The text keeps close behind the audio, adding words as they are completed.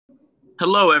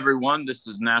Hello, everyone. This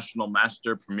is National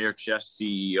Master Premier Chess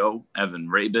CEO Evan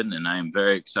Rabin, and I am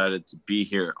very excited to be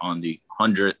here on the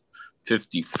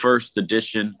 151st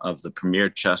edition of the Premier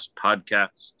Chess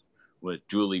Podcast with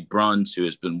Julie Bruns, who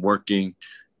has been working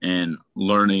and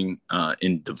learning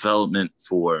in development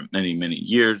for many, many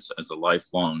years as a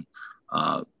lifelong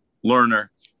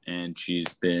learner. And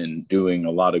she's been doing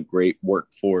a lot of great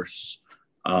workforce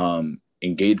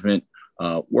engagement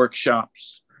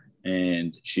workshops.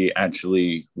 And she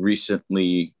actually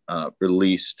recently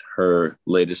released her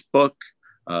latest book,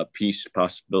 Peace,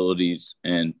 Possibilities,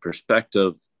 and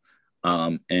Perspective.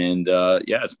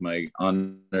 It's my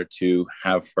honor to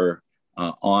have her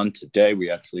on today. We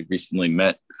actually recently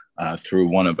met through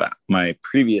one of my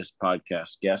previous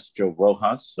podcast guests, Joe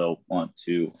Rojas. So want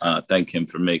to thank him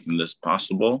for making this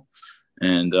possible.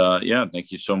 And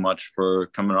thank you so much for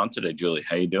coming on today, Julie.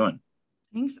 How you doing?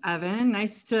 Thanks, Evan.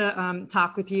 Nice to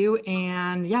talk with you.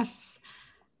 And yes,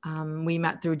 we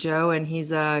met through Joe, and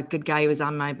he's a good guy. He was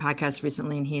on my podcast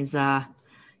recently, and he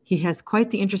has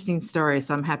quite the interesting story.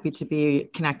 So I'm happy to be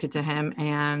connected to him.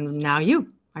 And now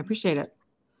you. I appreciate it.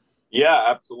 Yeah,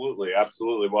 absolutely.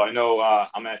 Absolutely. Well, I know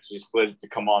I'm actually slated to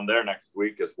come on there next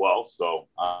week as well. So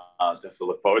definitely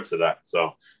look forward to that.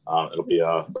 So it'll be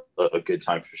a good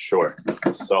time for sure.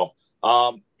 So,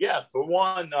 for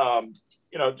one,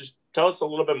 just tell us a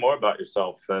little bit more about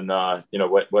yourself and,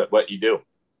 what you do.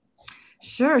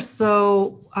 Sure.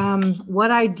 So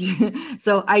what I do,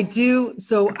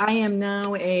 I am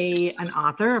now an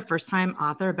author, a first-time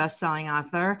author, a best-selling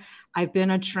author. I've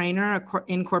been a trainer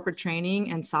in corporate training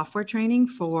and software training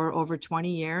for over 20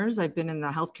 years. I've been in the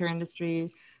healthcare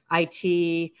industry,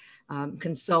 IT,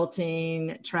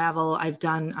 consulting, travel. I've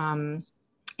done,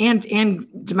 and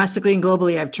domestically and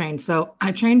globally, I've trained. So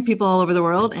I train people all over the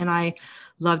world, and I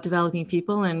love developing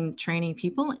people and training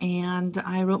people. And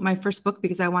I wrote my first book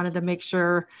because I wanted to make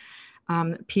sure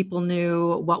people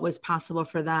knew what was possible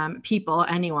for them,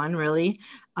 anyone really.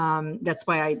 That's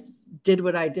why I did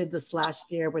what I did this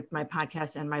last year with my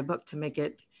podcast and my book to make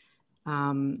it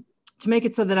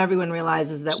so that everyone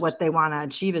realizes that what they want to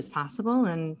achieve is possible.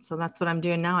 And so that's what I'm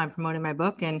doing now. I'm promoting my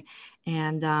book and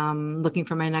looking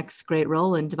for my next great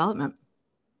role in development.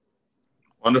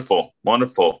 Wonderful.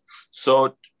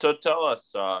 So to tell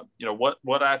us,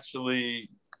 what actually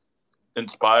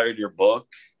inspired your book,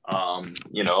 tell us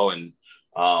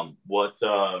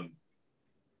a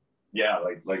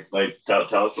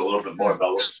little bit more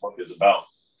about what the book is about.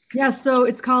 Yeah, so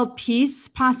it's called Peace,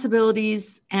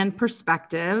 Possibilities, and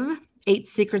Perspective, 8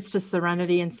 Secrets to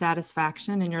Serenity and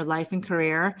Satisfaction in Your Life and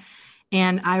Career.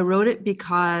 And I wrote it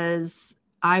because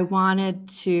I wanted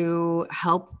to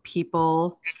help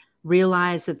people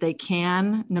realize that they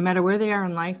can, no matter where they are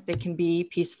in life, they can be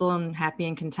peaceful and happy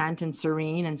and content and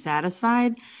serene and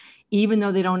satisfied, even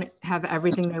though they don't have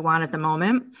everything they want at the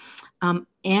moment.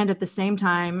 And at the same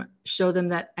time, show them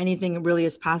that anything really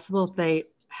is possible if they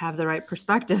have the right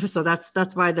perspective. So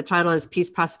that's why the title is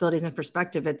Peace, Possibilities, and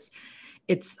Perspective. It's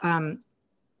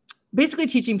basically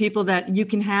teaching people that you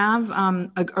can have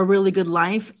a really good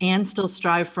life and still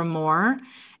strive for more.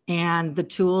 And the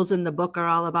tools in the book are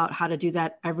all about how to do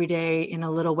that every day in a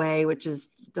little way, which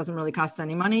doesn't really cost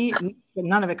any money.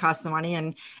 None of it costs the money,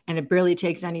 and it barely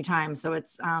takes any time. So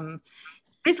it's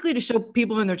basically to show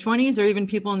people in their 20s or even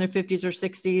people in their 50s or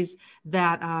 60s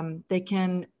that they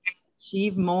can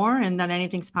achieve more and that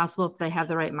anything's possible if they have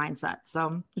the right mindset.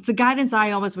 So it's the guidance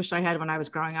I always wish I had when I was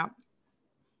growing up.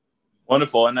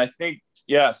 Wonderful. And I think,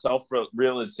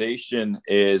 self-realization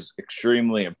is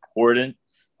extremely important.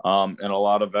 And a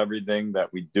lot of everything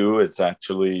that we do is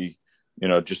actually,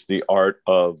 just the art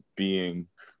of being,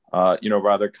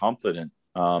 rather confident.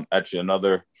 Actually,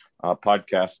 another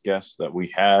podcast guest that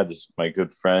we had is my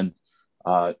good friend,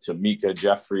 Tamika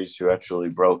Jeffries, who actually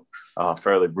wrote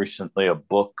fairly recently a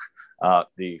book,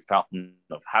 The Fountain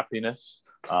of Happiness.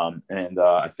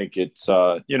 I think it's,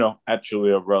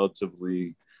 actually a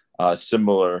relatively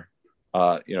similar,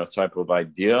 type of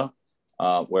idea.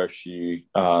 Where she,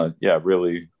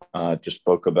 really just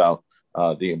spoke about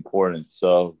the importance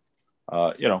of,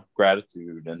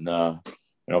 gratitude and,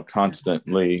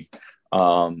 constantly,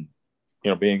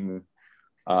 being,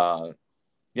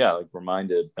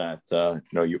 reminded that,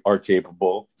 you are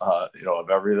capable, of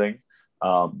everything.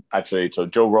 So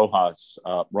Joe Rojas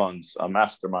runs a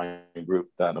mastermind group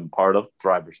that I'm part of,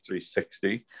 Thrivers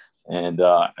 360. And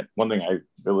one thing I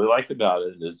really like about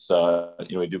it is,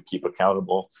 we do keep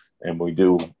accountable, and we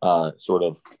do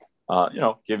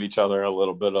give each other a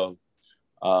little bit of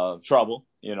trouble,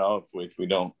 if we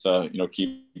don't,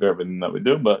 keep everything that we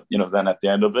do. But, then at the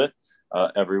end of it,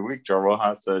 every week, Joe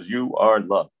Rojas says, "You are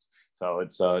loved." So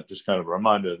it's just kind of a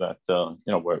reminder that,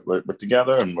 we're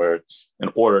together, and we're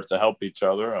in order to help each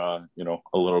other, a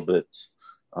little bit,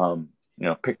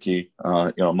 picky,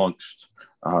 amongst,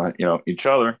 each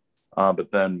other.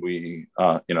 But then we,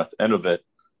 at the end of it,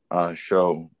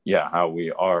 show, how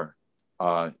we are,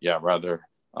 rather,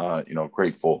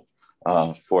 grateful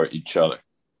for each other.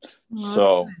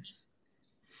 So,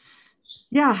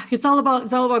 yeah, it's all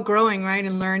about growing, right?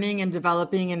 And learning and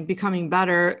developing and becoming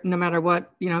better, no matter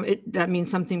what, that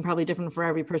means something probably different for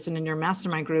every person in your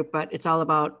mastermind group, but it's all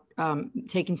about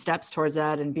taking steps towards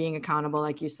that and being accountable,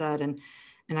 like you said. And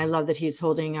I love that he's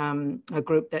holding a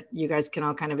group that you guys can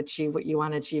all kind of achieve what you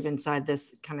want to achieve inside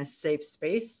this kind of safe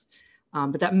space.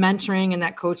 But that mentoring and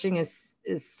that coaching is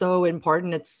so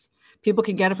important. It's people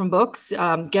can get it from books.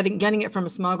 Getting it from a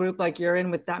small group like you're in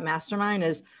with that mastermind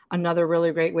is another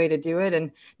really great way to do it.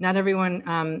 And not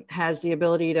everyone has the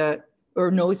ability to, or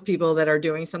knows people that are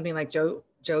doing something like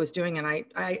Joe's doing. And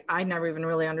I never even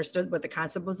really understood what the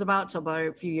concept was about till about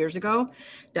a few years ago.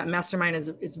 That mastermind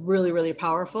is really, really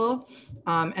powerful.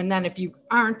 And then if you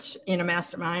aren't in a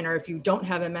mastermind, or if you don't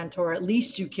have a mentor, at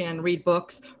least you can read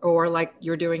books, or like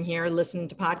you're doing here, listen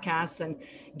to podcasts and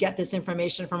get this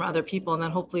information from other people. And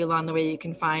then hopefully along the way, you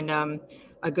can find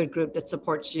a good group that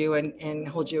supports you and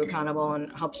holds you accountable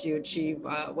and helps you achieve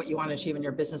what you want to achieve in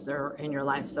your business or in your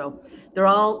life. So they're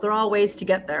all ways to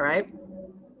get there, right?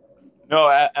 No,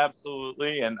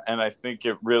 absolutely. And I think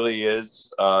it really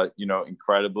is,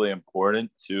 incredibly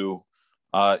important to,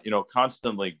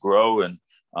 constantly grow. And,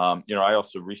 I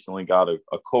also recently got a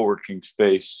co-working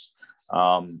space,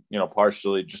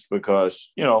 partially just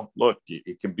because, look,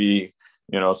 it can be,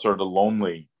 sort of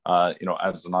lonely,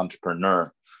 as an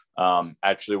entrepreneur.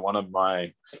 Actually, one of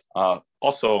my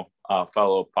also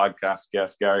fellow podcast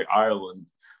guest, Gary Ireland,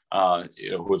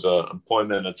 who's an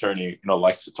employment attorney,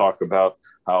 likes to talk about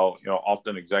how,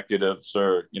 often executives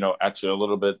are, actually a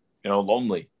little bit,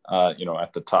 lonely,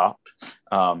 at the top.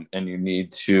 And you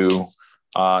need to,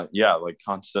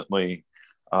 constantly,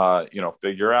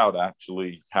 figure out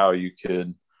actually how you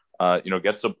can,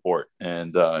 get support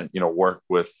and, work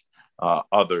with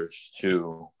others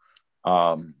to,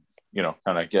 kind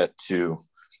of get to,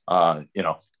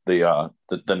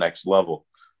 the next level.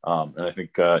 And I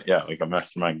think, like a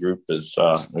mastermind group is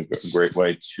a great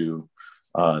way to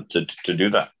do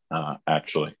that,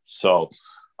 actually. So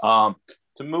to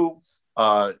move,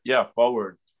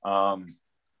 forward, one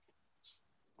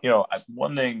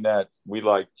thing that we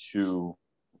like to,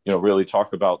 really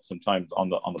talk about sometimes on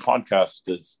the podcast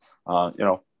is,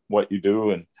 what you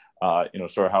do and,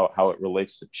 sort of how it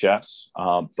relates to chess.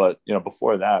 But,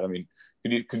 before that, I mean,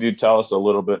 could you tell us a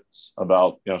little bit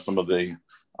about, some of the,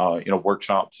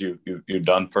 workshops you've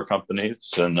done for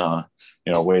companies and,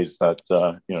 ways that,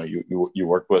 you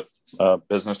work with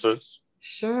businesses?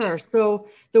 Sure. So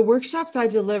the workshops I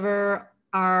deliver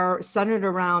are centered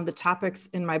around the topics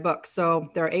in my book. So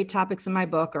there are 8 topics in my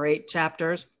book, or 8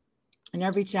 chapters. And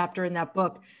every chapter in that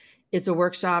book is a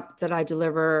workshop that I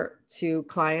deliver to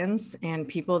clients and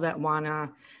people that want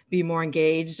to be more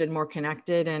engaged and more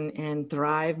connected and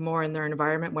thrive more in their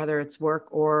environment, whether it's work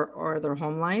or their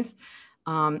home life.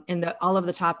 And all of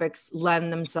the topics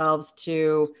lend themselves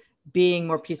to being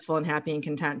more peaceful and happy and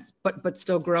content, but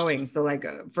still growing. So like,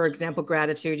 for example,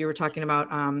 gratitude, you were talking about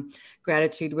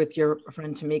gratitude with your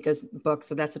friend Tamika's book.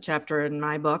 So that's a chapter in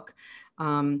my book.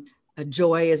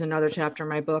 Joy is another chapter in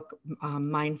my book,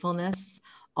 mindfulness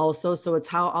also. So it's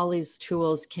how all these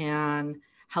tools can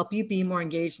help you be more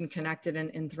engaged and connected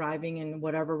and thriving in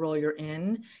whatever role you're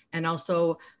in. And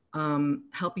also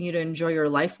helping you to enjoy your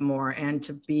life more and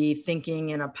to be thinking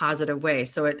in a positive way.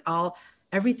 So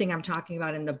everything I'm talking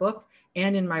about in the book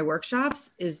and in my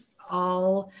workshops is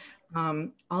all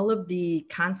of the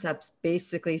concepts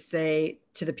basically say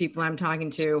to the people I'm talking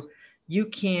to, you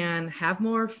can have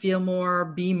more, feel more,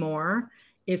 be more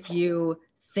if you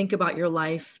think about your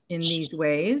life in these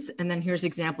ways. And then here's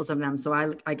examples of them. So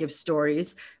I give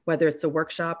stories, whether it's a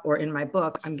workshop or in my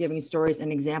book, I'm giving stories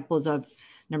and examples of,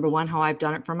 number one, how I've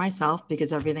done it for myself,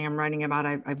 because everything I'm writing about,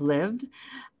 I've lived,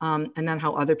 and then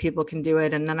how other people can do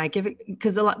it. And then I give it,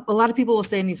 because a lot of people will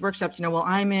say in these workshops, well,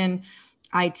 I'm in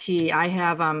IT, I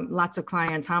have lots of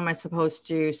clients. How am I supposed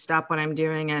to stop what I'm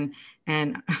doing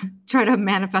and try to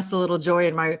manifest a little joy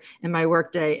in my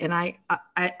work day? And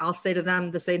I'll say to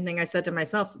them the same thing I said to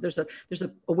myself. So there's a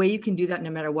way you can do that no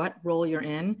matter what role you're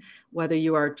in, whether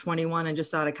you are 21 and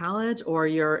just out of college, or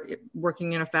you're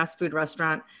working in a fast food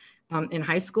restaurant in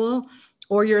high school,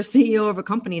 or you're a CEO of a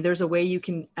company. There's a way you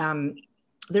can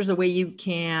there's a way you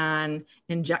can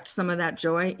inject some of that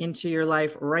joy into your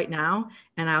life right now.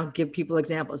 And I'll give people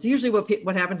examples. Usually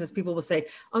what happens is people will say,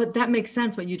 oh, that makes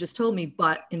sense what you just told me,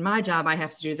 but in my job, I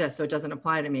have to do this, so it doesn't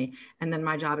apply to me. And then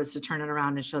my job is to turn it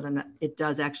around and show them that it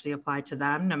does actually apply to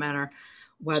them, no matter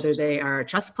whether they are a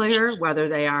chess player, whether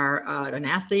they are an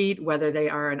athlete, whether they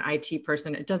are an IT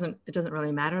person. It doesn't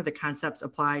really matter. The concepts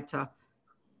apply to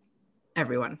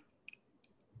everyone.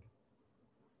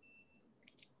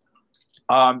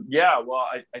 Yeah, well,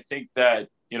 I think that,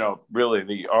 really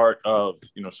the art of,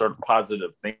 sort of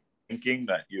positive thinking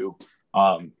that you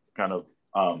kind of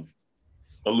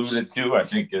alluded to, I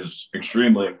think is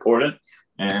extremely important.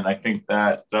 And I think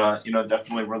that,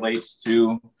 definitely relates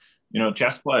to,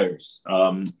 chess players.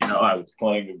 I was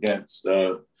playing against,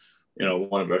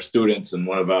 one of our students in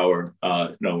one of our,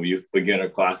 youth beginner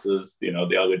classes, the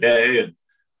other day. And,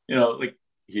 like,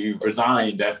 he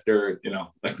resigned after,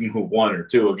 like move 1 or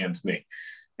 2 against me.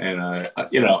 And,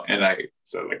 and I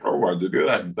said, like, oh, why'd you do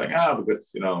that? He's like,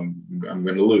 because, I'm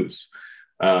going to lose.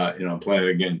 I'm playing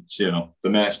against, the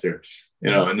master,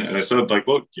 and I said, like,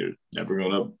 look, you're never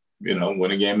going to,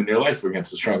 win a game in your life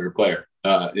against a stronger player.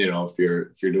 If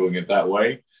you're doing it that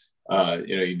way,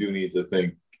 you do need to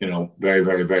think, very,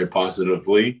 very, very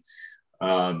positively.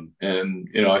 And,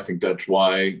 I think that's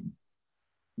why,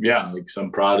 like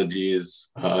some prodigies,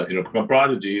 become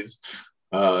prodigies,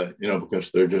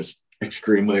 because they're just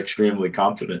extremely, extremely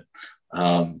confident.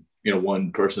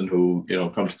 One person who,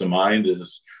 comes to mind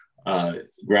is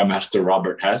Grandmaster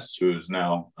Robert Hess, who is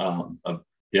now,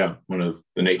 one of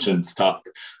the nation's top,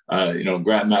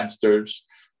 grandmasters.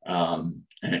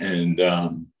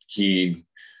 He,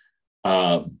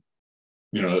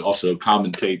 also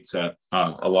commentates at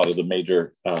a lot of the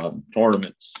major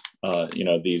tournaments,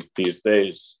 these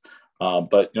days.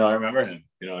 But I remember him.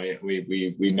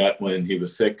 We met when he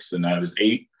was 6 and I was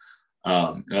 8.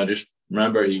 And I just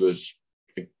remember he was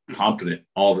confident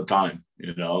all the time.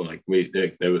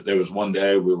 There was one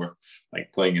day we were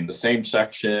like playing in the same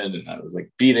section, and I was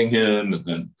like beating him, and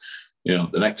then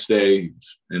the next day he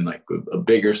was in like a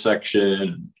bigger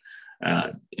section.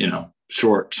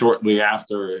 Shortly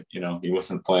after, he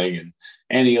wasn't playing in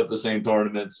any of the same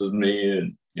tournaments as me,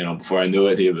 and before I knew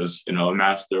it, he was a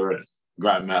master and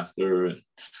grandmaster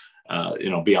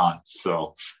and beyond.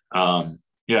 So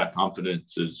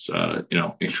confidence is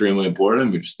extremely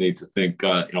important. We just need to think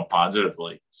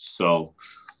positively. So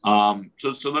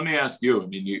let me ask you. I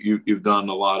mean, you've done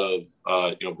a lot of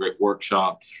great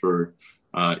workshops for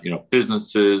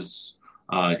businesses,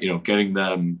 getting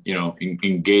them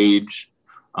engaged.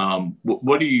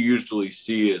 What do you usually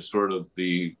see as sort of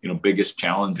the biggest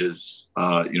challenges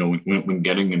when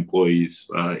getting employees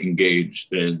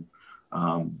engaged and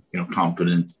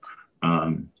confident,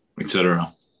 et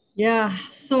cetera? Yeah.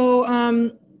 So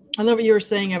I love what you were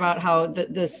saying about how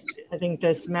I think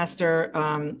this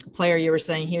master player, you were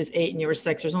saying he was 8 and you were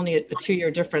 6. There's only a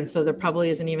 2-year difference. So there probably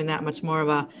isn't even that much more of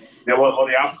a. Yeah, well,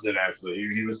 the opposite, actually.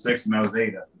 He was 6 and I was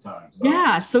 8 at the time. So.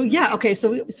 Yeah. So, yeah. Okay.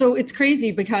 So it's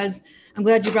crazy, because I'm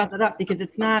glad you brought that up, because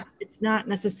it's not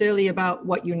necessarily about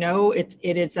what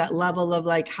it is that level of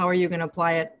like, how are you going to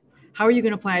apply it? How are you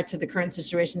going to apply it to the current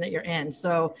situation that you're in?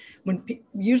 So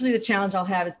usually the challenge I'll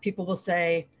have is people will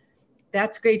say,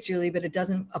 that's great, Julie, but it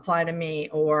doesn't apply to me,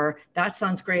 or that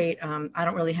sounds great. I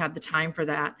don't really have the time for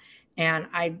that. And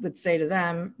I would say to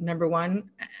them, number one,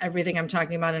 everything I'm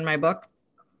talking about in my book,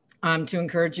 to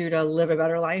encourage you to live a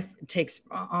better life, it takes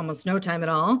almost no time at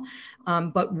all.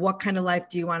 But what kind of life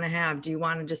do you want to have? Do you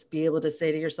want to just be able to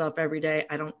say to yourself every day,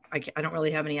 I don't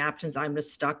really have any options. I'm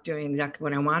just stuck doing exactly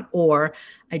what I want, or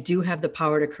I do have the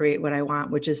power to create what I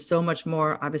want, which is so much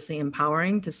more obviously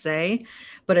empowering to say,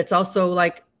 but it's also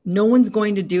like, no one's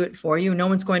going to do it for you. No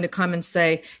one's going to come and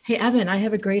say, hey, Evan, I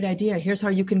have a great idea. Here's how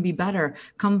you can be better.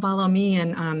 Come follow me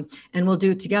and we'll do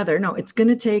it together. No, it's going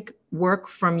to take work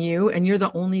from you. And you're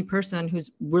the only person who's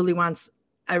really wants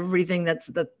everything that's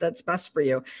best for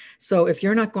you. So if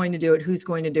you're not going to do it, who's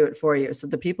going to do it for you? So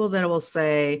the people that will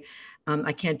say,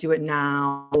 I can't do it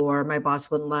now, or my boss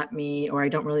wouldn't let me, or I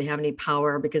don't really have any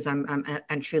power because I'm at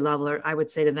entry level, or I would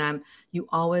say to them, you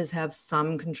always have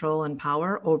some control and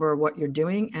power over what you're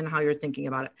doing and how you're thinking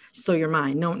about it. So your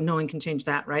mind, no one can change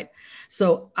that, right?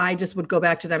 So I just would go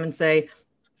back to them and say,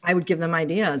 I would give them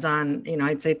ideas on,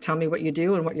 I'd say, tell me what you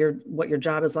do and what your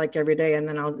job is like every day. And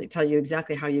then I'll tell you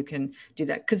exactly how you can do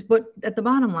that. Because what at the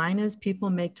bottom line is,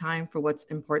 people make time for what's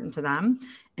important to them.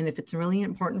 And if it's really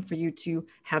important for you to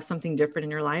have something different in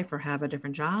your life, or have a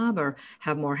different job, or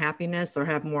have more happiness, or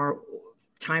have more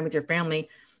time with your family,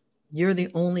 you're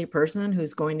the only person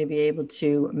who's going to be able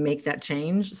to make that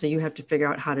change. So you have to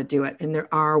figure out how to do it. And there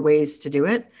are ways to do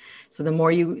it. So the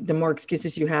more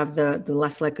excuses you have, the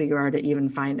less likely you are to even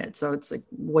find it. So it's like,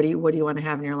 what do you want to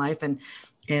have in your life? And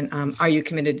are you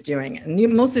committed to doing it?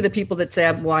 And mostly the people that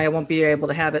say, well, I won't be able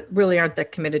to have it, really aren't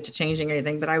that committed to changing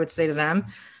anything. But I would say to them,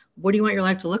 what do you want your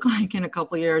life to look like in a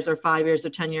couple of years or 5 years or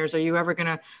 10 years? Are you ever going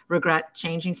to regret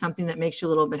changing something that makes you a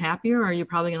little bit happier? Or are you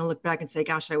probably going to look back and say,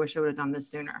 gosh, I wish I would have done this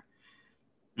sooner?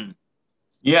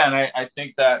 Yeah, and I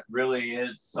think that really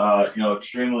is,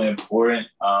 extremely important.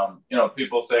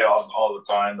 People say all the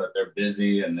time that they're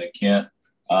busy and they can't,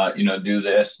 do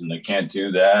this and they can't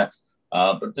do that.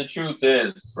 But the truth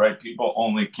is, right, people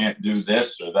only can't do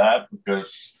this or that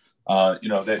because,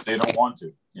 they don't want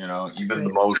to. Even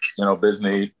the most,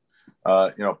 busy,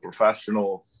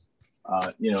 professionals,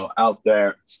 out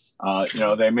there,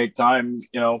 they make time,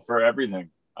 for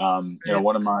everything.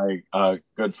 One of my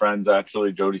good friends,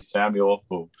 actually, Jody Samuel,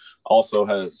 who also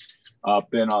has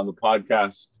been on the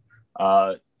podcast,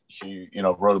 she,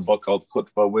 wrote a book called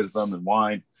Chutzpah, Wisdom, and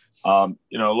Wine.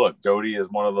 Look, Jody is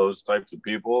one of those types of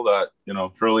people that,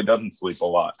 truly doesn't sleep a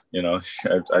lot. I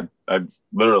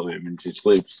literally, she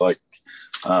sleeps like,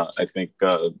 I think,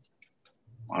 I don't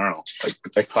know,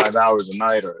 like 5 hours a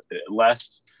night or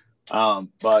less.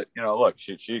 But, look,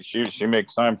 she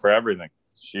makes time for everything.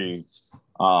 She,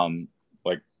 totally.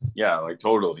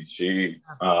 She,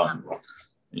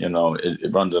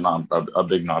 it runs a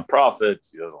big nonprofit.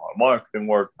 She does a lot of marketing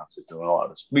work. She's doing a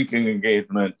lot of speaking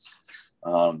engagements.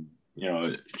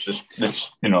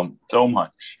 It's so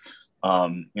much.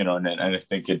 And I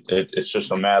think it's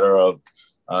just a matter of,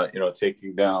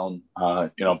 taking down,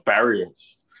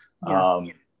 barriers,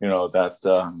 that,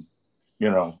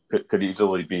 could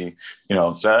easily be,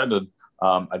 said. And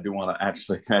I do want to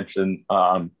actually mention,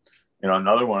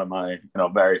 another one of my,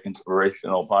 very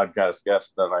inspirational podcast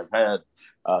guests that I've had,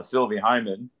 Sylvie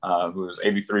Hyman, who is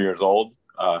 83 years old,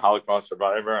 Holocaust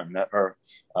survivor. I met her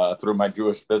through my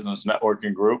Jewish business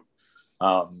networking group.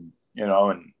 And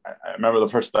I remember the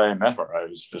first day I met her, I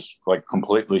was just like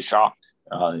completely shocked,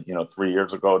 3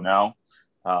 years ago now.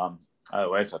 By the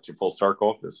way, it's actually full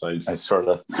circle because I sort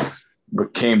of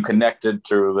became connected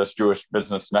to this Jewish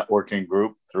business networking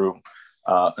group through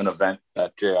an event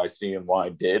that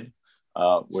JICNY did,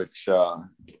 which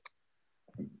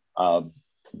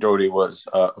Jody was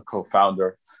a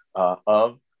co-founder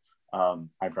of.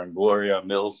 My friend Gloria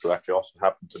Mills, who actually also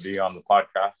happened to be on the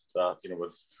podcast,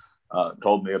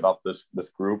 told me about this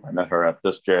group. I met her at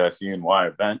this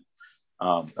JICNY event.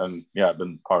 And I've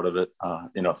been part of it,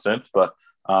 since. But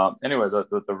anyway,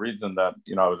 the reason that,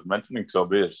 I was mentioning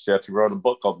Sylvia is she actually wrote a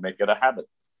book called Make It a Habit.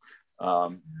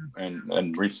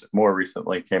 More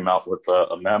recently came out with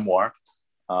a memoir.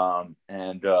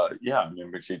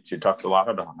 She talks a lot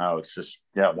about how it's just,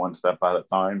 one step at a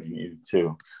time. You need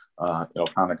to,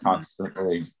 kind of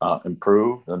constantly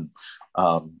improve and,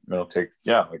 take,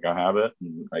 like a habit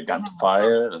and identify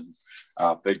it and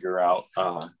figure out,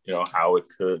 how it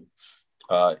could,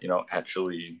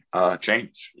 actually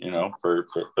change, for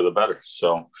the better.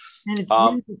 So, and it's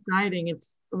really exciting.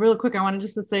 It's real quick. I wanted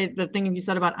just to say the thing you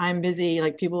said about I'm busy.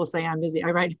 Like people will say I'm busy.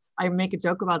 I make a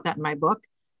joke about that in my book,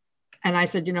 and I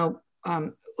said,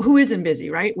 who isn't busy,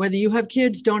 right? Whether you have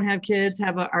kids, don't have kids,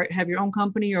 have your own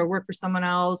company or work for someone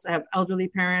else, have elderly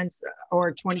parents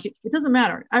or 22, it doesn't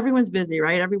matter. Everyone's busy,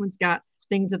 right? Everyone's got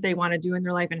things that they want to do in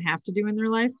their life and have to do in their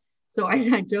life. So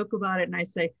I joke about it and I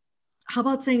say, how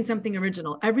about saying something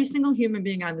original? Every single human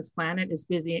being on this planet is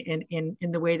busy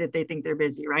in the way that they think they're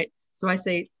busy, right? So I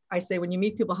say, when you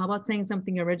meet people, how about saying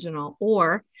something original?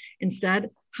 Or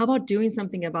instead, how about doing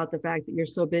something about the fact that you're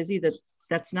so busy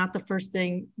that's not the first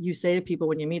thing you say to people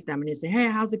when you meet them and you say, hey,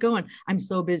 how's it going? I'm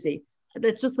so busy.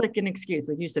 That's just like an excuse.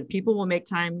 Like you said, people will make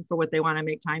time for what they want to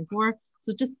make time for.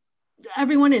 So just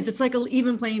everyone is, it's like an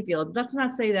even playing field. Let's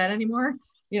not say that anymore.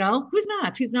 Who's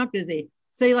not busy?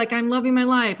 Say like, I'm loving my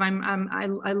life.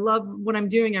 I love what I'm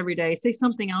doing every day. Say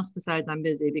something else besides I'm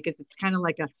busy, because it's kind of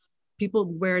like people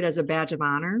wear it as a badge of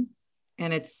honor,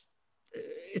 and it's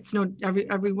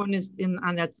everyone is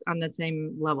on that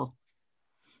same level.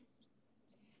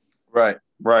 Right.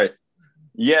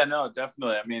 Yeah, no,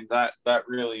 definitely. I mean, that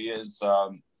really is, I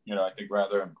think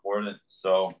rather important.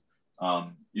 So,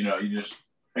 you just,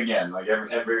 again, like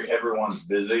everyone's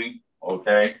busy.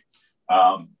 Okay.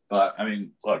 But I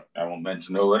mean, look, I won't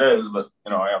mention who it is, but,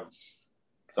 I have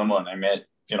someone I met,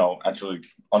 actually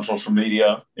on social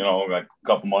media, like a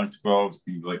couple months ago,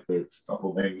 like there's a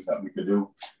couple things that we could do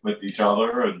with each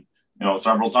other. And,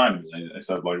 several times I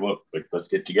said, like, look, like, let's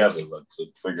get together.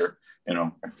 Let's figure,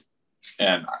 and,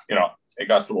 it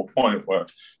got to a point where,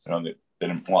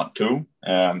 didn't want to.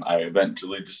 And I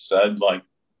eventually just said, like,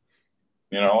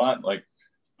 you know what, like,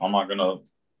 I'm not gonna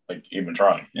like even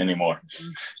try anymore.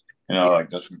 You know, like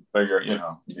just figure, you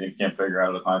know, you can't figure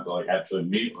out a time to like actually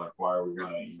meet. Like, why are we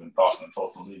gonna even talk on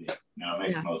social media? You know, it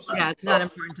makes no sense. Yeah, it's not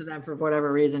important to them for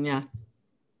whatever reason. Yeah.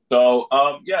 So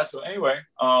so anyway,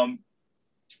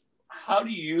 how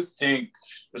do you think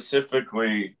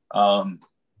specifically so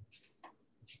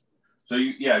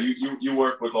you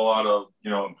work with a lot of, you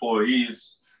know,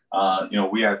 employees. You know,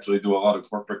 we actually do a lot of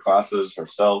corporate classes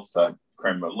ourselves at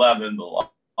Kramer Levin, the law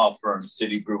firm,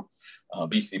 Citigroup,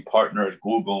 BC Partners,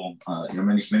 Google, you know,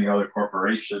 many other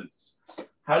corporations.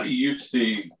 How do you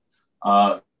see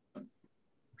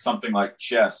something like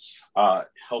chess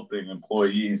helping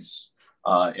employees,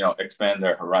 you know, expand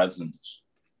their horizons?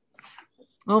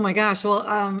 Oh my gosh.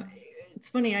 Well, it's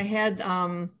funny.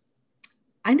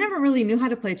 I never really knew how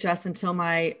to play chess until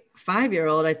my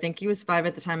 5-year-old. I think he was 5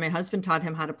 at the time. My husband taught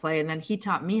him how to play, and then he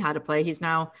taught me how to play. He's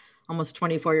now almost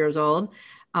 24 years old.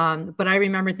 But I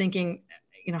remember thinking,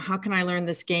 you know, how can I learn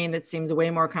this game that seems way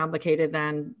more complicated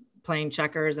than playing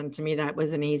checkers? And to me, that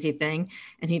was an easy thing.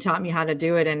 And he taught me how to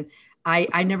do it. And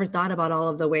I never thought about all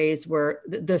of the ways where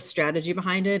the strategy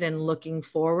behind it and looking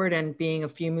forward and being a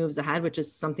few moves ahead, which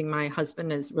is something my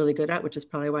husband is really good at, which is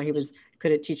probably why he was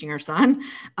good at teaching our son.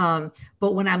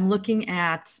 But when I'm looking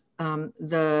at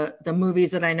the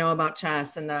movies that I know about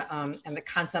chess and the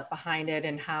concept behind it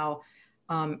and how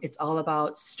it's all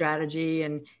about strategy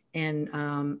and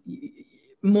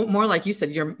more like you said,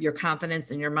 your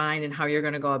confidence in your mind and how you're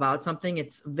going to go about something.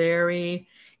 It's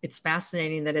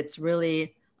fascinating that it's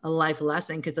really a life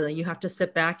lesson, because you have to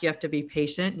sit back, you have to be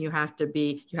patient, you have to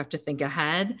think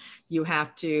ahead, you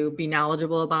have to be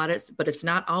knowledgeable about it. But it's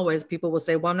not always, people will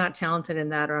say, well, I'm not talented in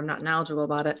that, or I'm not knowledgeable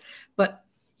about it. But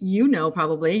you know,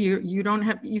 probably you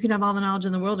can have all the knowledge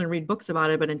in the world and read books about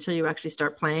it, but until you actually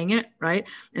start playing it, right,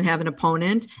 and have an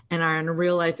opponent and are in a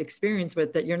real life experience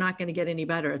with it, you're not going to get any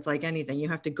better. It's like anything, you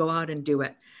have to go out and do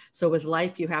it. So with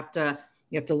life, you have to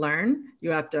learn,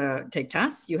 you have to take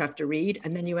tests, you have to read,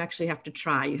 and then you actually have to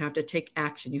try. You have to take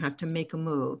action, you have to make a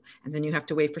move, and then you have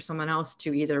to wait for someone else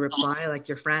to either reply, like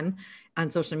your friend on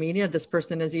social media. This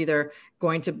person is either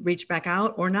going to reach back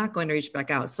out or not going to reach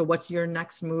back out. So what's your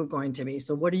next move going to be?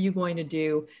 So what are you going to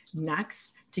do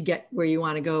next to get where you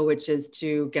want to go, which is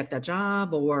to get that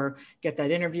job or get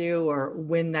that interview or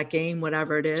win that game,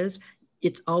 whatever it is.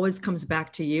 It always comes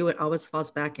back to you. It always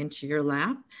falls back into your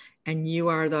lap, and you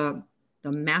are the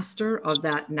master of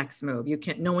that next move.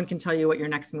 No one can tell you what your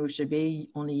next move should be.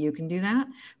 Only you can do that.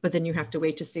 But then you have to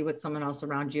wait to see what someone else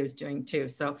around you is doing too.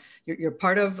 So you're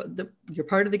part of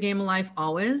the game of life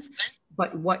always,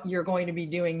 but what you're going to be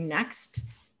doing next,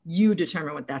 you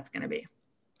determine what that's going to be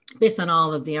based on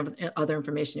all of the other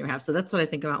information you have. So that's what I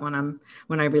think about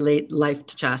when I relate life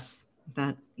to chess.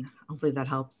 That hopefully that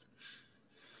helps.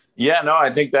 Yeah, no,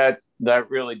 I think that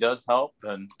really does help.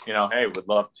 And, you know, hey, would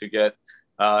love to get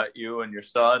you and your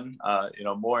son, you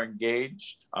know, more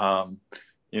engaged.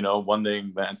 You know, one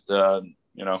thing that,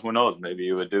 you know, who knows, maybe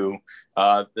you would do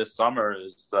this summer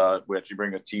is we actually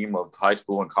bring a team of high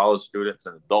school and college students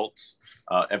and adults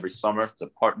every summer to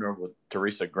partner with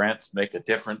Teresa Grant to Make a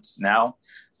Difference Now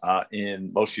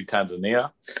in Moshi,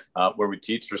 Tanzania, where we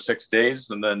teach for 6 days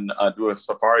and then do a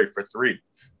safari for 3.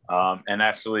 And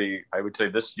actually, I would say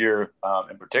this year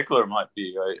in particular might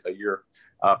be a year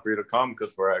for you to come,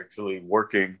 because we're actually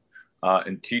working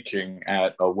and teaching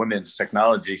at a women's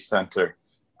technology center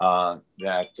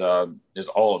that is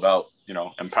all about, you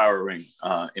know, empowering,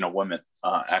 you know, women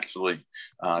actually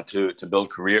to build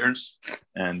careers.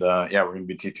 And yeah, we're going to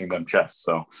be teaching them chess.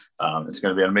 So it's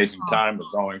going to be an amazing time. We're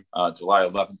going July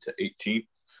 11th to 18th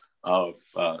of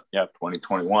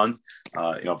 2021.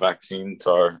 You know, vaccines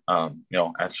are you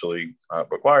know, actually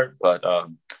required, but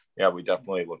yeah, we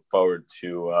definitely look forward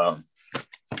to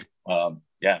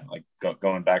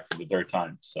going back for the 3rd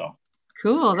time. So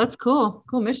cool. That's cool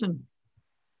mission.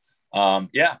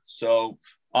 Yeah, so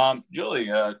Julie,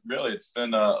 really, it's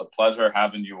been a pleasure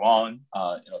having you on,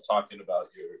 you know, talking about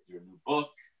your new book,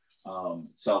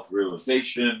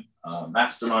 Self-Realization,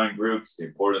 Mastermind Groups, the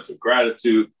Importance of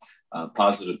Gratitude,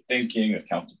 Positive Thinking,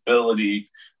 Accountability,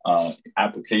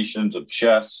 Applications of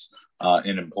Chess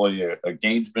in Employee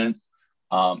Engagement.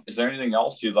 Is there anything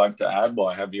else you'd like to add while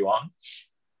I have you on?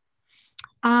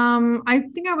 I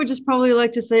think I would just probably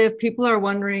like to say, if people are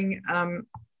wondering,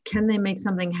 can they make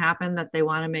something happen that they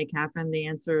want to make happen? The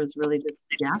answer is really just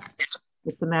yes.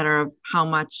 It's a matter of how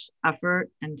much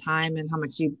effort and time and how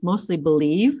much you mostly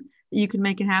believe that you can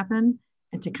make it happen,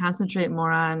 and to concentrate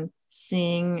more on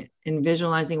seeing and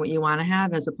visualizing what you want to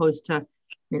have, as opposed to, I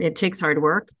mean, it takes hard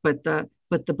work, but the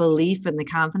but the belief and the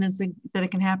confidence that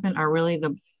it can happen are really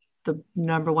the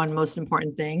number one most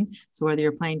important thing. So whether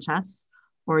you're playing chess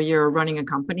or you're running a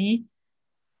company,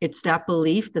 it's that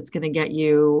belief that's going to get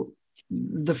you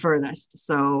the furthest.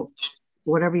 So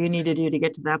whatever you need to do to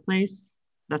get to that place,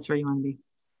 that's where you want to be.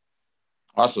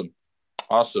 Awesome.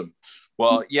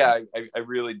 Well, yeah, I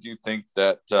really do think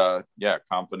that,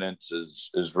 confidence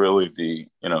is really the,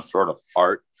 sort of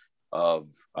art of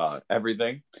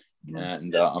everything.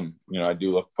 And, I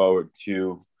do look forward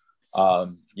to,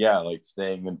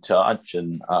 staying in touch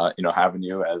and, having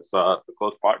you as a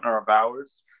close partner of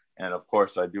ours. And of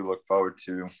course, I do look forward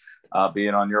to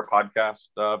being on your podcast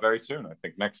very soon. I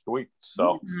think next week.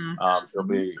 So it'll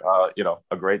be,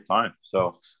 a great time.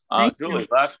 So, Julie,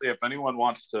 lastly, if anyone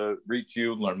wants to reach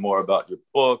you, learn more about your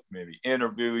book, maybe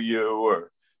interview you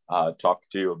or talk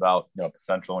to you about,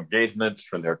 potential engagements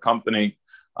for their company,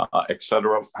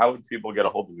 etc., how would people get a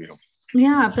hold of you?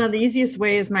 Yeah, so the easiest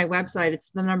way is my website.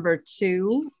 It's the number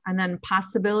 2 and then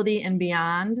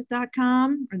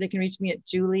possibilityandbeyond.com, or they can reach me at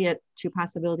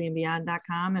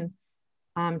julie@2possibilityandbeyond.com and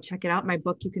check it out. My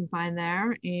book you can find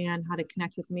there and how to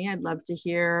connect with me. I'd love to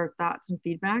hear thoughts and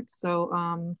feedback. So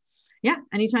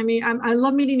anytime I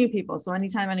love meeting new people. So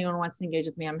anytime anyone wants to engage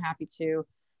with me, I'm happy to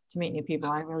meet new people.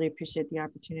 I really appreciate the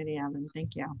opportunity, Evan.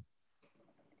 Thank you.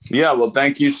 Yeah, well,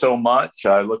 thank you so much.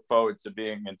 I look forward to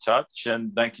being in touch.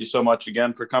 And thank you so much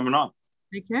again for coming on.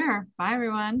 Take care. Bye,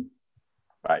 everyone.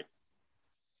 Bye.